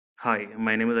Hi,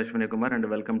 my name is Ashwini Kumar and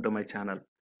welcome to my channel.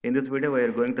 In this video, we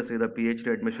are going to see the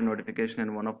PhD admission notification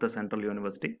in one of the central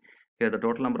university. Here, the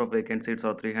total number of vacant seats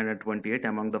are 328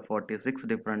 among the 46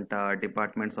 different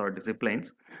departments or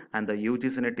disciplines, and the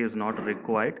UGC NET is not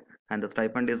required, and the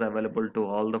stipend is available to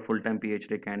all the full-time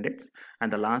PhD candidates.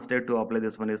 And the last date to apply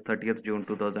this one is 30th June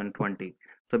 2020.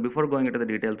 So before going into the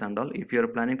details and all, if you are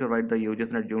planning to write the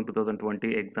UGC NET June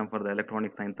 2020 exam for the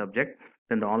electronic science subject,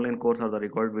 then the online course or the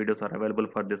recorded videos are available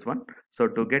for this one. So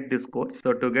to get this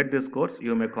course,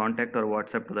 you may contact or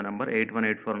WhatsApp to the number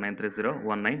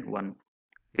 8184930191.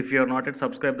 If you are not yet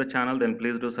subscribed the channel, then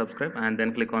please do subscribe and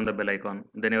then click on the bell icon.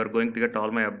 Then you are going to get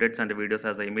all my updates and videos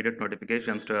as immediate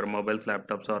notifications to your mobiles,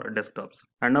 laptops or desktops.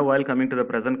 And now while coming to the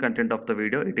present content of the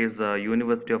video, it is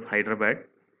University of Hyderabad.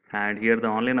 And here the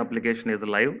online application is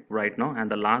live right now and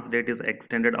the last date is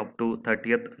extended up to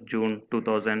 30th June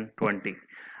 2020.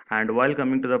 And while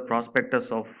coming to the prospectus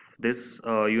of this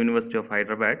University of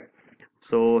Hyderabad,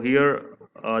 so here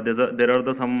there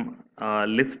are some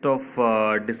list of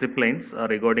disciplines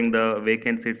regarding the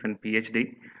vacant seats in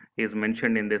PhD is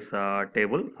mentioned in this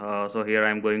table. So here I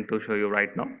am going to show you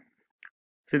right now.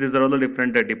 See, these are all the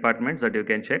different departments that you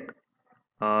can check.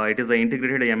 It is an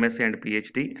integrated MSc and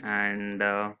PhD, and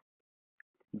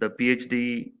the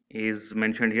PhD is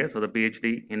mentioned here. So the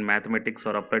PhD in mathematics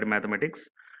or applied mathematics,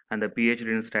 and the PhD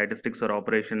in statistics or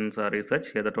operations or research.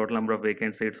 Here the total number of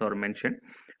vacant seats are mentioned,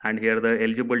 and here the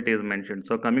eligibility is mentioned.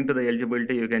 So coming to the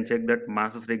eligibility, you can check that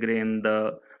master's degree in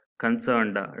the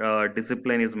concerned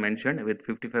discipline is mentioned with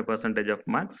 55% of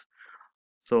marks.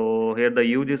 So here the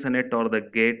UGC NET or the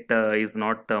GATE is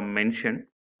not mentioned.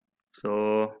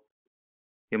 So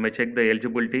you may check the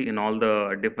eligibility in all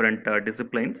the different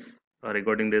disciplines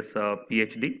regarding this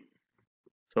PhD.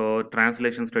 So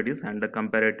translation studies and the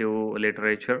comparative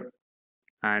literature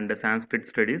and Sanskrit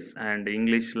studies and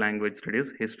English language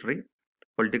studies, history,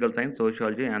 political science,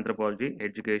 sociology, anthropology,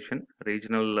 education,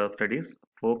 regional studies,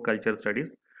 folk culture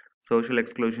studies, social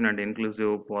exclusion and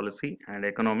inclusive policy and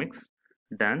economics,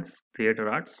 dance, theater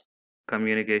arts,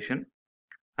 communication.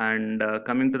 And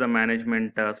coming to the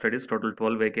management studies, total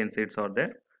 12 vacant seats are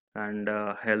there, and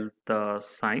health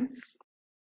science,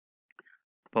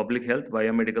 public health,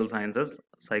 biomedical sciences,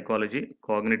 psychology,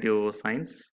 cognitive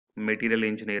science, material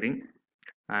engineering,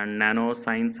 and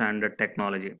nanoscience and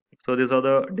technology. So these are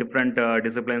the different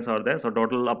disciplines are there. So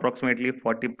total approximately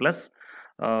 40 plus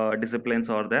disciplines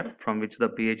are there from which the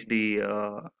PhD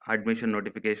admission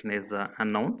notification is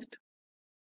announced.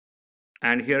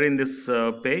 And here in this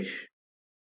page,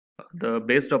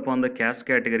 based upon the caste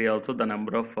category also the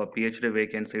number of PhD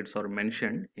vacant seats are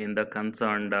mentioned in the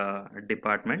concerned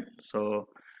department. So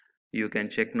you can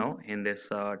check now in this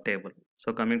table.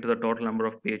 So coming to the total number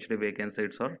of PhD vacant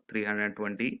seats are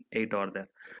 328 are there.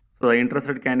 So the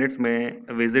interested candidates may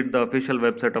visit the official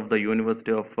website of the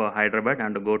University of Hyderabad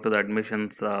and go to the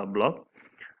admissions blog.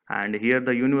 And here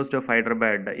the University of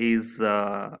Hyderabad is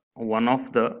one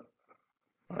of the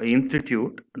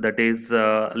institute that is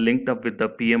linked up with the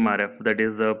PMRF, that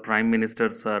is Prime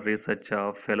Minister's Research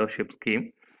Fellowship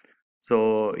Scheme.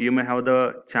 So you may have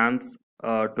the chance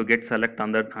to get select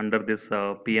under this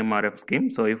PMRF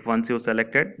scheme. So if once you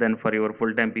selected, then for your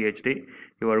full-time PhD,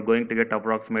 you are going to get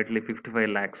approximately 55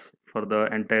 lakhs for the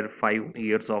entire 5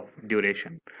 years of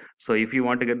duration. So if you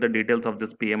want to get the details of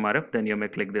this PMRF, then you may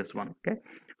click this one. Okay.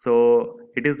 So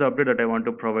it is the update that I want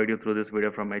to provide you through this video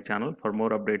from my channel. For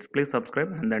more updates, please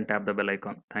subscribe and then tap the bell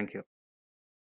icon. Thank you.